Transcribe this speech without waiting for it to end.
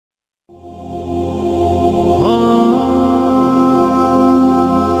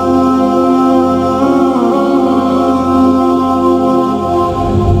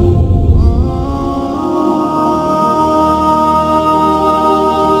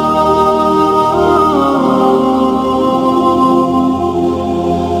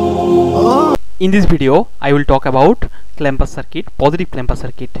In this video, I will talk about clamper circuit, positive clamper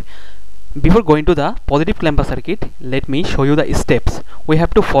circuit. Before going to the positive clamper circuit, let me show you the steps we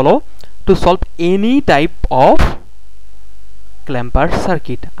have to follow to solve any type of clamper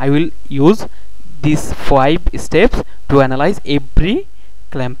circuit. I will use these 5 steps to analyze every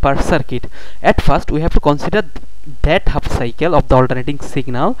clamper circuit. At first, we have to consider that half cycle of the alternating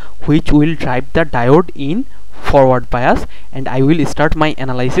signal which will drive the diode in forward bias, and I will start my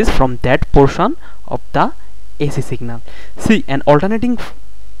analysis from that portion of the AC signal. See, an alternating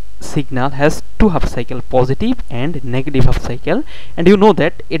signal has two half cycle, positive and negative half cycle, and you know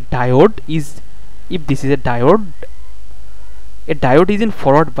that a diode is, if this is a diode is in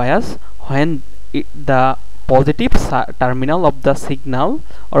forward bias when the positive terminal of the signal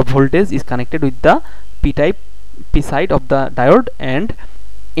or voltage is connected with the P side of the diode, and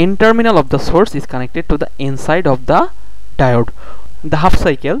N terminal of the source is connected to the N side of the diode. The half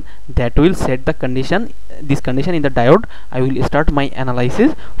cycle that will set the condition, this condition in the diode, I will start my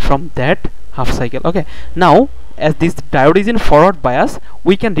analysis from that half cycle. Okay, now as this diode is in forward bias,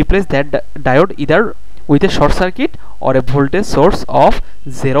 we can replace that diode either with a short circuit or a voltage source of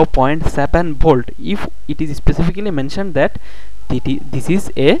 0.7 volt if it is specifically mentioned that this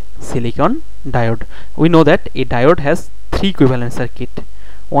is a silicon diode. We know that a diode has 3 equivalent circuit.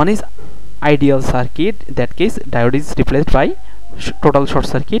 One is ideal circuit, in that case diode is replaced by total short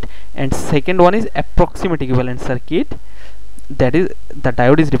circuit, and second one is approximate equivalent circuit, that is the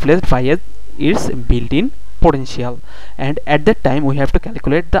diode is replaced by its built-in potential, and at that time we have to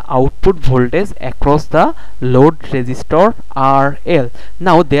calculate the output voltage across the load resistor RL.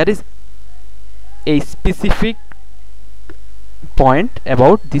 Now there is a specific point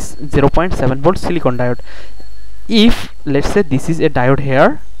about this 0.7 volt silicon diode. If let's say this is a diode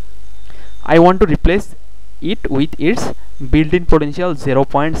here, I want to replace it with its built-in potential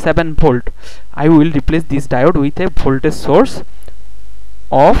 0.7 volt. I will replace this diode with a voltage source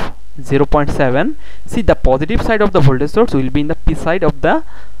of 0.7. See, the positive side of the voltage source will be in the P side of the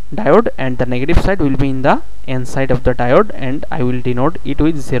diode and the negative side will be in the N side of the diode, and I will denote it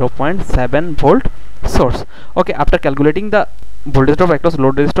with 0.7 volt source. Okay, after calculating the voltage drop across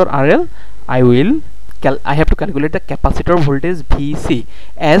load resistor RL, I have to calculate the capacitor voltage VC,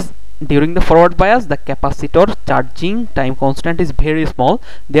 as during the forward bias the capacitor charging time constant is very small.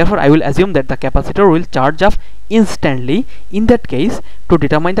 Therefore, I will assume that the capacitor will charge up instantly. In that case, to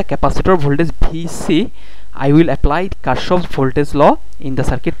determine the capacitor voltage VC, I will apply Kirchhoff's voltage law in the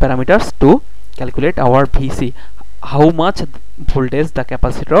circuit parameters to calculate our VC, how much voltage the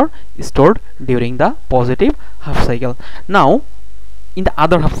capacitor stored during the positive half cycle. Now in the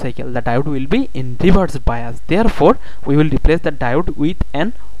other half cycle, the diode will be in reverse bias. Therefore, we will replace the diode with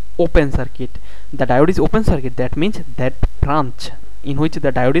an open circuit. The diode is open circuit, that means that branch in which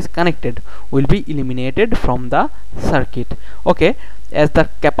the diode is connected will be eliminated from the circuit. Okay, as the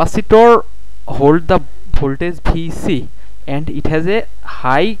capacitor hold the voltage VC and it has a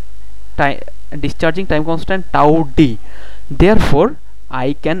high discharging time constant tau d, therefore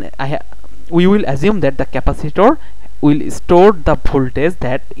we will assume that the capacitor will store the voltage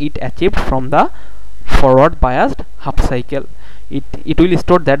that it achieved from the forward biased half cycle. It will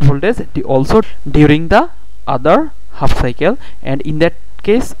store that voltage also during the other half cycle, and in that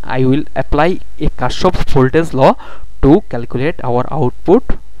case I will apply a Kirchhoff's voltage law to calculate our output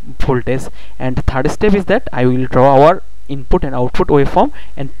voltage. And the third step is that I will draw our input and output waveform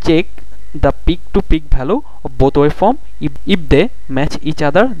and check the peak to peak value of both waveform. If they match each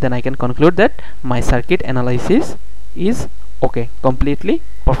other, then I can conclude that my circuit analysis is okay, completely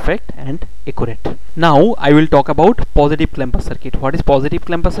perfect and accurate. Now I will talk about positive clamper circuit. What is positive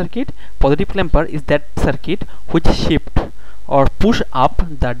clamper circuit? Positive clamper is that circuit which shift or push up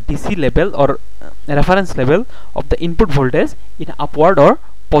the DC level or reference level of the input voltage in upward or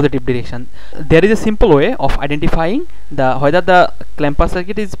positive direction. There is a simple way of identifying whether the clamper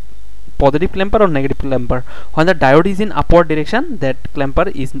circuit is positive clamper or negative clamper. When the diode is in upward direction, that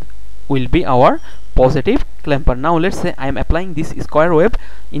clamper will be our positive clamper. Now let's say I am applying this square wave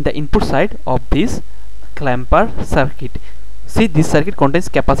in the input side of this clamper circuit. See, this circuit contains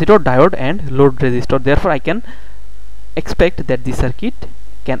capacitor, diode and load resistor. Therefore, I can expect that this circuit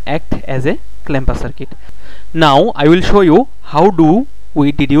can act as a clamper circuit. Now I will show you how do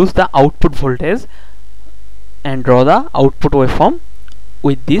we deduce the output voltage and draw the output waveform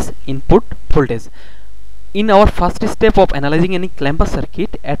with this input voltage. In our first step of analyzing any clamper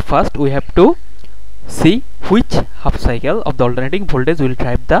circuit, at first we have to see which half cycle of the alternating voltage will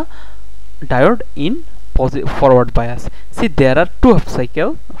drive the diode in forward bias. See, there are two half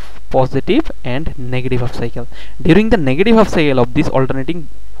cycle, positive and negative half cycle. During the negative half cycle of this alternating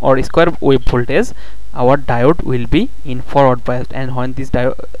or square wave voltage, our diode will be in forward biased, and when this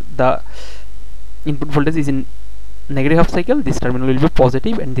the input voltage is in negative half cycle, this terminal will be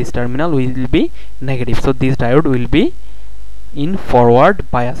positive and this terminal will be negative. So this diode will be in forward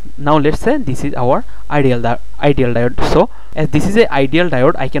bias. Now let's say this is our ideal diode. So as this is a ideal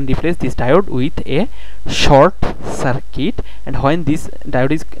diode, I can replace this diode with a short circuit, and when this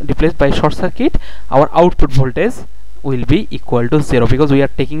diode is replaced by short circuit, our output voltage will be equal to 0, because we are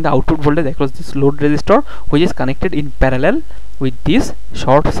taking the output voltage across this load resistor which is connected in parallel with this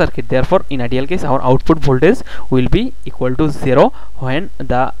short circuit. Therefore in ideal case our output voltage will be equal to 0 when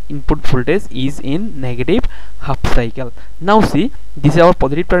the input voltage is in negative half cycle. Now see, this is our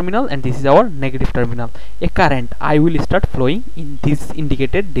positive terminal and this is our negative terminal. A current I will start flowing in this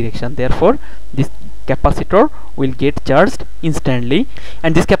indicated direction. Therefore this capacitor will get charged instantly,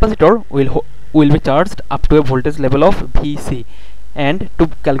 and this capacitor will be charged up to a voltage level of Vc. And to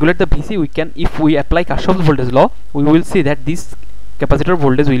calculate the Vc, we can, if we apply Kirchhoff's voltage law, we will see that this capacitor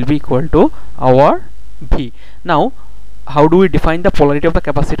voltage will be equal to our V. Now how do we define the polarity of the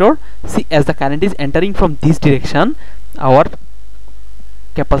capacitor? See, as the current is entering from this direction, our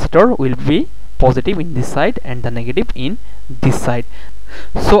capacitor will be positive in this side and the negative in this side.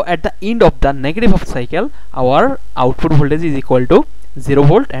 So at the end of the negative half cycle, our output voltage is equal to 0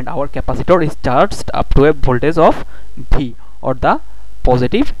 volt and our capacitor is charged up to a voltage of V, or the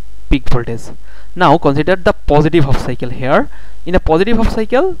positive peak voltage. Now consider the positive half cycle here. In a positive half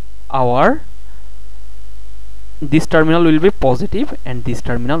cycle, this terminal will be positive and this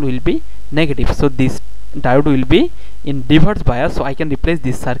terminal will be negative. So this diode will be in reverse bias, so I can replace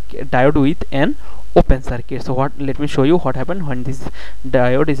this diode with an open circuit. So let me show you what happened when this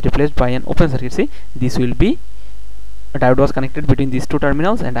diode is replaced by an open circuit. See, this will be, a diode was connected between these two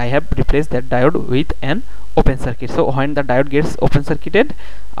terminals and I have replaced that diode with an open circuit. So when the diode gets open circuited,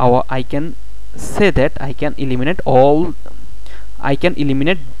 I can say that I can eliminate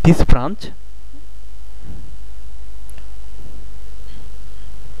this branch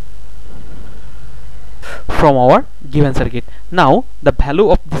from our given circuit. Now the value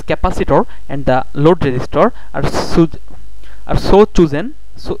of this capacitor and the load resistor are so chosen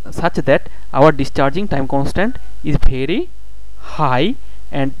such that our discharging time constant is very high,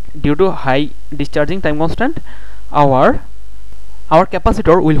 and due to high discharging time constant, our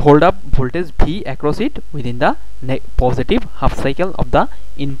capacitor will hold up voltage V across it within the positive half cycle of the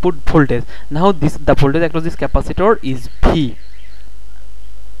input voltage. Now the voltage across this capacitor is V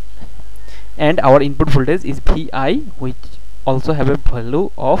and our input voltage is Vi, which also have a value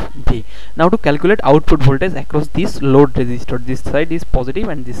of V. Now to calculate output voltage across this load resistor, this side is positive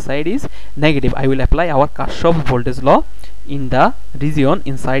and this side is negative, I will apply our Kirchhoff's voltage law in the region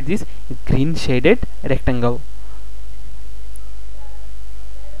inside this green shaded rectangle.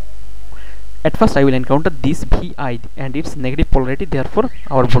 At first I will encounter this Vi and its negative polarity, therefore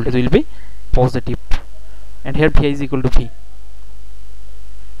our voltage will be positive, and here Vi is equal to V.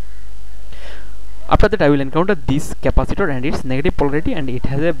 After that I will encounter this capacitor and its negative polarity, and it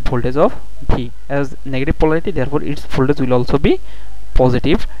has a voltage of V. As negative polarity, therefore its voltage will also be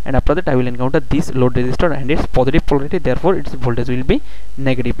positive, and after that I will encounter this load resistor and its positive polarity, therefore its voltage will be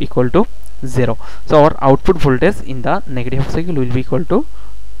negative, equal to 0. So our output voltage in the negative half cycle will be equal to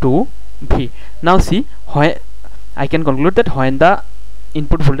 2V. Now see, I can conclude that when the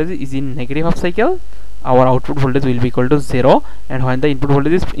input voltage is in negative half cycle, our output voltage will be equal to 0, and when the input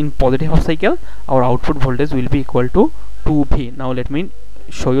voltage is in positive half cycle, our output voltage will be equal to 2V. Now let me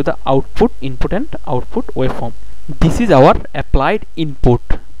show you the input and output waveform. This is our applied input.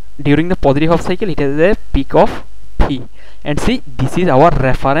 During the positive half cycle, it has a peak of V, and see, this is our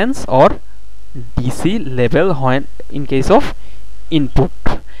reference or DC level when in case of input.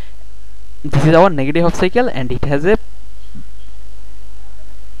 This is our negative half cycle and it has a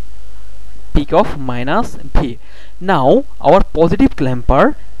peak of minus V. Now our positive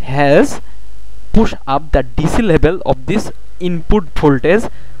clamper has pushed up the DC level of this input voltage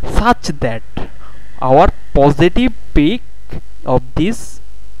such that our positive peak of this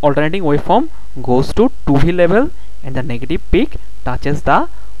alternating waveform goes to 2V level and the negative peak touches the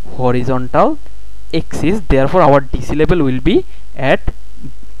horizontal axis. Therefore our DC level will be at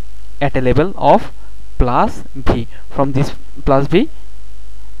a level of plus V. From this plus V,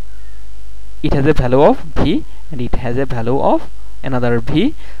 it has a value of V and it has a value of another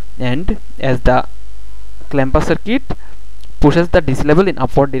V, and as the clamper circuit pushes the DC level in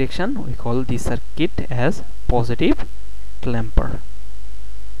upward direction, we call this circuit as positive clamper.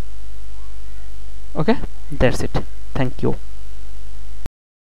 Okay, that's it. Thank you.